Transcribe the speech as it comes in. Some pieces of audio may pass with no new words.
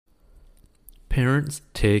Parents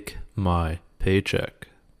take my paycheck.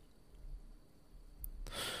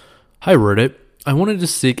 Hi Reddit, I wanted to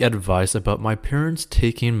seek advice about my parents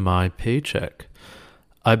taking my paycheck.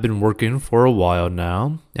 I've been working for a while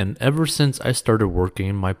now, and ever since I started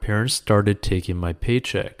working, my parents started taking my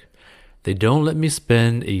paycheck. They don't let me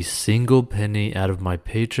spend a single penny out of my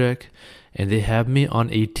paycheck, and they have me on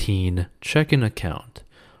a teen checking account.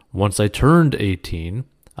 Once I turned 18,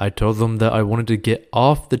 I told them that I wanted to get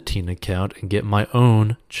off the teen account and get my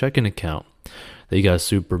own checking account. They got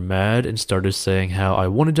super mad and started saying how I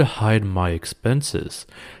wanted to hide my expenses.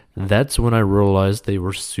 That's when I realized they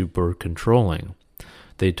were super controlling.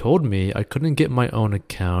 They told me I couldn't get my own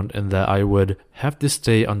account and that I would have to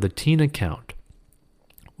stay on the teen account.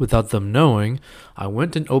 Without them knowing, I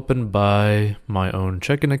went and opened my own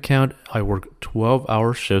checking account. I work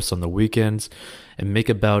 12-hour shifts on the weekends and make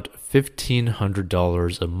about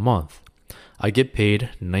 $1,500 a month. I get paid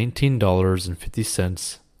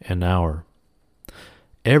 $19.50 an hour.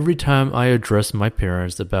 Every time I address my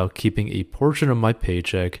parents about keeping a portion of my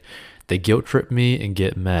paycheck, they guilt trip me and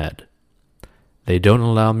get mad. They don't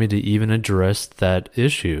allow me to even address that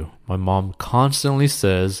issue. My mom constantly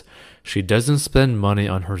says she doesn't spend money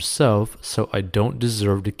on herself, so I don't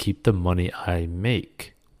deserve to keep the money I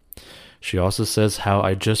make. She also says how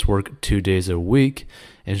I just work 2 days a week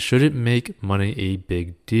and shouldn't make money a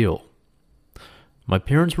big deal. My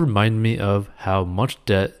parents remind me of how much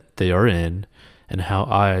debt they are in and how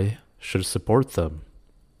I should support them.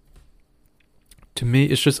 To me,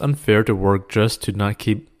 it's just unfair to work just to not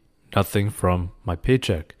keep nothing from my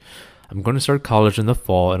paycheck. I'm going to start college in the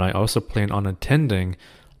fall, and I also plan on attending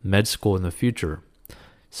med school in the future.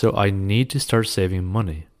 So I need to start saving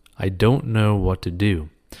money. I don't know what to do.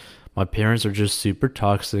 My parents are just super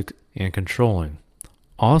toxic and controlling.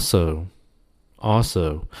 Also,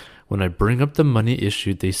 when I bring up the money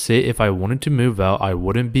issue, they say if I wanted to move out, I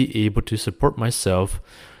wouldn't be able to support myself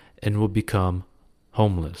and will become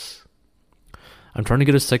homeless. I'm trying to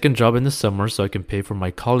get a second job in the summer so I can pay for my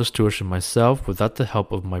college tuition myself without the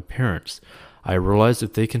help of my parents. I realized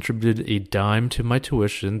if they contributed a dime to my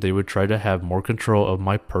tuition, they would try to have more control of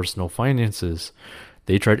my personal finances.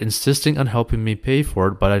 They tried insisting on helping me pay for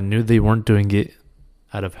it, but I knew they weren't doing it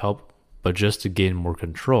out of help, but just to gain more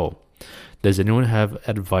control. Does anyone have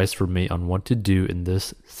advice for me on what to do in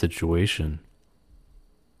this situation?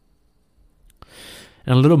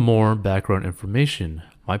 And a little more background information.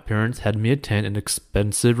 My parents had me attend an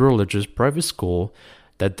expensive religious private school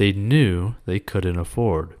that they knew they couldn't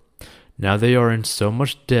afford. Now they are in so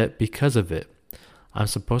much debt because of it. I'm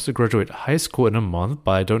supposed to graduate high school in a month,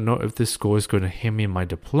 but I don't know if this school is going to hand me my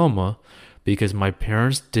diploma because my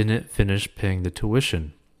parents didn't finish paying the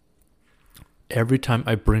tuition. Every time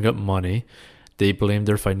I bring up money, they blame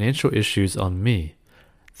their financial issues on me.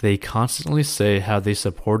 They constantly say how they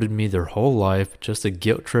supported me their whole life, just a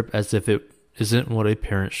guilt trip as if it isn't what a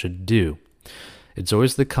parent should do. It's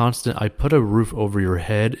always the constant, I put a roof over your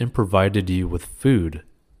head and provided you with food.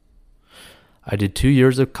 I did 2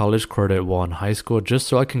 years of college credit while in high school just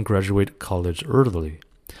so I can graduate college early.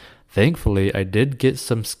 Thankfully, I did get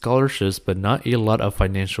some scholarships but not a lot of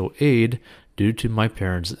financial aid due to my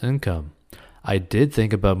parents' income. I did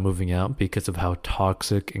think about moving out because of how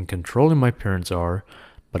toxic and controlling my parents are,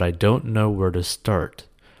 but I don't know where to start.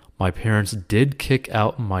 My parents did kick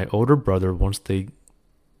out my older brother once,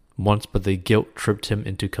 but they guilt tripped him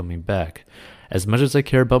into coming back. As much as I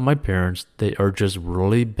care about my parents, they are just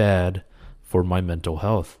really bad for my mental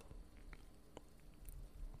health.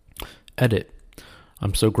 Edit.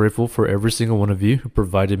 I'm so grateful for every single one of you who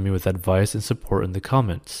provided me with advice and support in the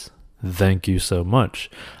comments. Thank you so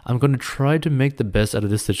much. I'm going to try to make the best out of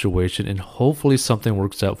this situation and hopefully something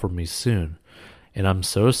works out for me soon. And I'm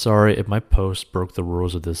so sorry if my post broke the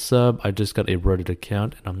rules of this sub. I just got a Reddit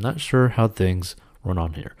account and I'm not sure how things run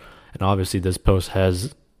on here. And obviously this post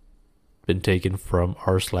has been taken from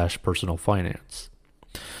r/personal finance.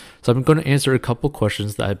 So I'm going to answer a couple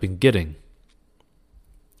questions that I've been getting.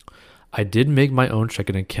 I did make my own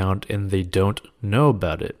checking account and they don't know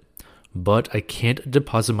about it, but I can't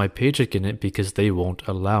deposit my paycheck in it because they won't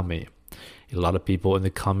allow me. A lot of people in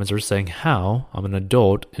the comments are saying how I'm an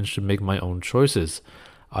adult and should make my own choices.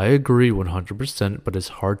 I agree 100%, but it's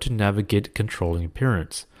hard to navigate controlling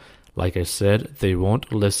parents. Like I said, they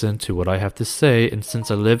won't listen to what I have to say, and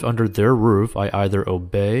since I live under their roof, I either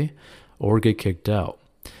obey or get kicked out.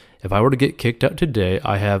 If I were to get kicked out today,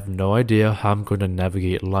 I have no idea how I'm going to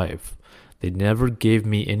navigate life. They never gave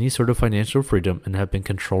me any sort of financial freedom and have been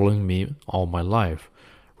controlling me all my life.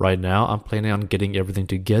 Right now, I'm planning on getting everything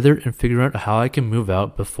together and figuring out how I can move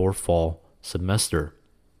out before fall semester.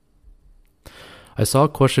 I saw a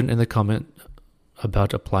question in the comment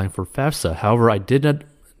about applying for FAFSA. However, I did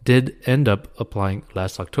end up applying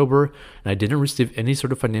last October, and I didn't receive any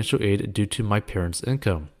sort of financial aid due to my parents'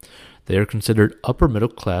 income. They are considered upper middle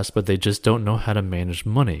class, but they just don't know how to manage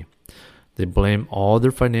money. They blame all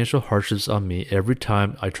their financial hardships on me every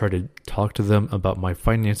time I try to talk to them about my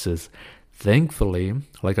finances. Thankfully,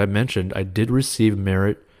 like I mentioned, I did receive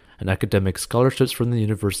merit and academic scholarships from the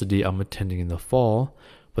university I'm attending in the fall,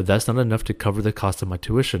 but that's not enough to cover the cost of my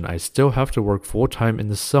tuition. I still have to work full-time in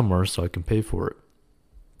the summer so I can pay for it.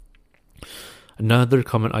 Another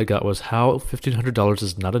comment I got was how $1,500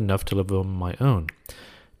 is not enough to live on my own.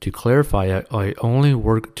 To clarify, I only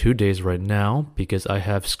work 2 days right now because I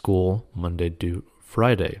have school Monday to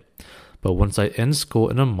Friday. But once I end school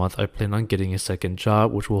in a month, I plan on getting a second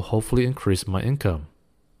job, which will hopefully increase my income.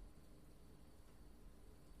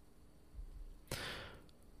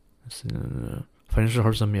 Financial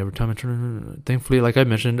hardship on me every time I turn. Thankfully, like I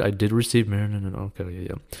mentioned, I did receive merit. Okay,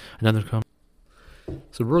 yeah. Another comment.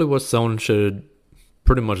 So really what someone should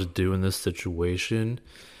pretty much do in this situation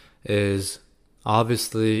is,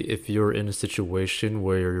 obviously, if you're in a situation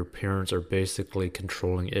where your parents are basically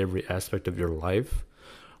controlling every aspect of your life,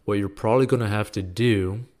 what you're probably going to have to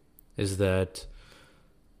do is that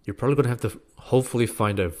you're probably going to have to hopefully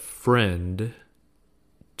find a friend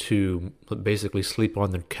to basically sleep on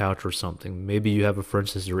their couch or something. Maybe you have a friend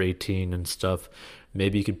since you're 18 and stuff.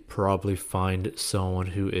 Maybe you could probably find someone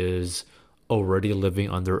who is already living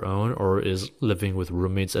on their own or is living with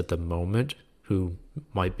roommates at the moment, who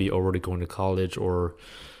might be already going to college or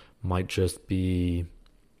might just be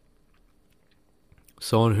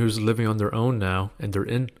someone who's living on their own now and they're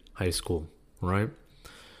in high school, right?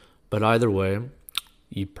 But either way,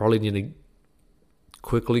 you probably need to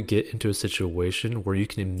quickly get into a situation where you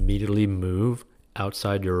can immediately move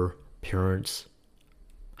outside your parents'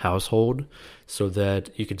 household so that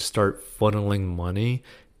you can start funneling money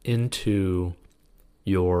into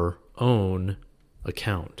your own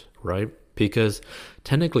account, right? Because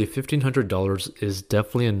technically $1,500 is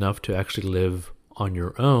definitely enough to actually live on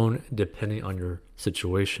your own, depending on your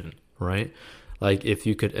situation, right? Like if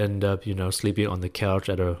you could end up, sleeping on the couch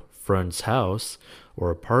at a friend's house or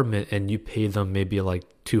apartment and you pay them maybe like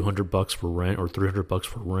 $200 for rent or $300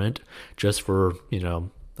 for rent just for,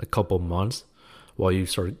 a couple months while you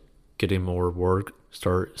start getting more work,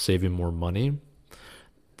 start saving more money,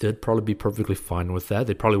 they'd probably be perfectly fine with that.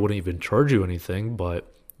 They probably wouldn't even charge you anything,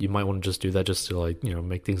 but you might want to just do that just to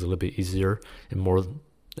make things a little bit easier and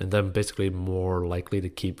then basically more likely to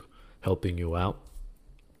keep helping you out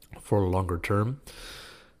for a longer term,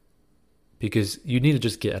 because you need to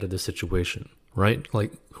just get out of this situation, right?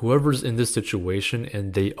 Like whoever's in this situation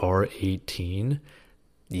and they are 18,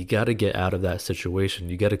 you got to get out of that situation.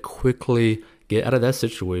 You got to quickly get out of that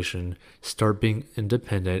situation, start being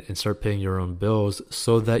independent and start paying your own bills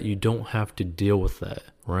so that you don't have to deal with that,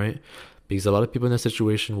 right? Because a lot of people in that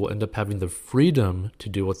situation will end up having the freedom to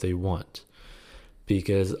do what they want.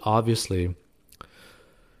 Because obviously,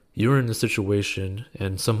 you're in a situation,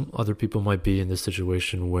 and some other people might be in this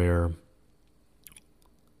situation where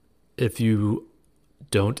if you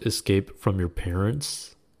don't escape from your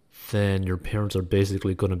parents, then your parents are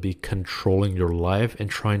basically going to be controlling your life and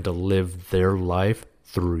trying to live their life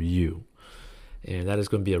through you. And that is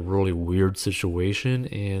going to be a really weird situation,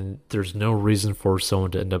 and there's no reason for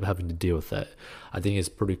someone to end up having to deal with that. I think it's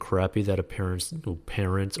pretty crappy that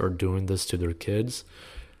parents are doing this to their kids.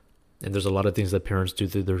 And there's a lot of things that parents do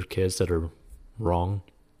to their kids that are wrong.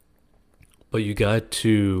 But you got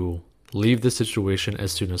to leave the situation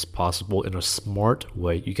as soon as possible in a smart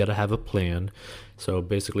way. You got to have a plan. So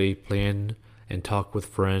basically plan and talk with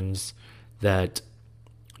friends that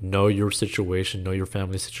know your situation, know your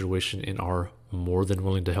family situation, and are more than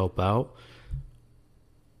willing to help out.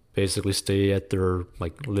 Basically stay at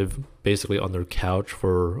live basically on their couch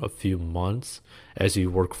for a few months as you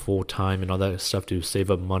work full time and all that stuff to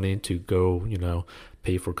save up money to go,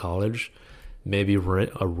 pay for college. Maybe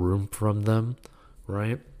rent a room from them,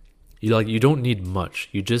 right? You don't need much.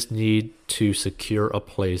 You just need to secure a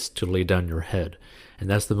place to lay down your head. And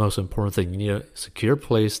that's the most important thing. You need a secure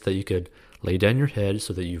place that you could lay down your head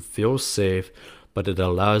so that you feel safe, but it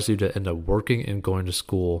allows you to end up working and going to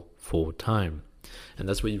school full time. And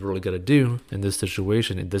that's what you really got to do in this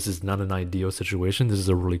situation. And this is not an ideal situation. This is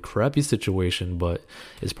a really crappy situation, but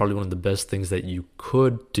it's probably one of the best things that you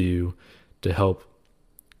could do to help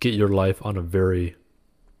get your life on a very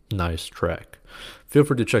nice track. Feel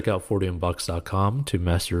free to check out 40inbox.com to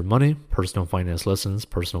master your money, personal finance lessons,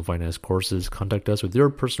 personal finance courses. Contact us with your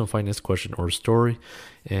personal finance question or story,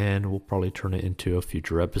 and we'll probably turn it into a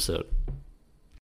future episode.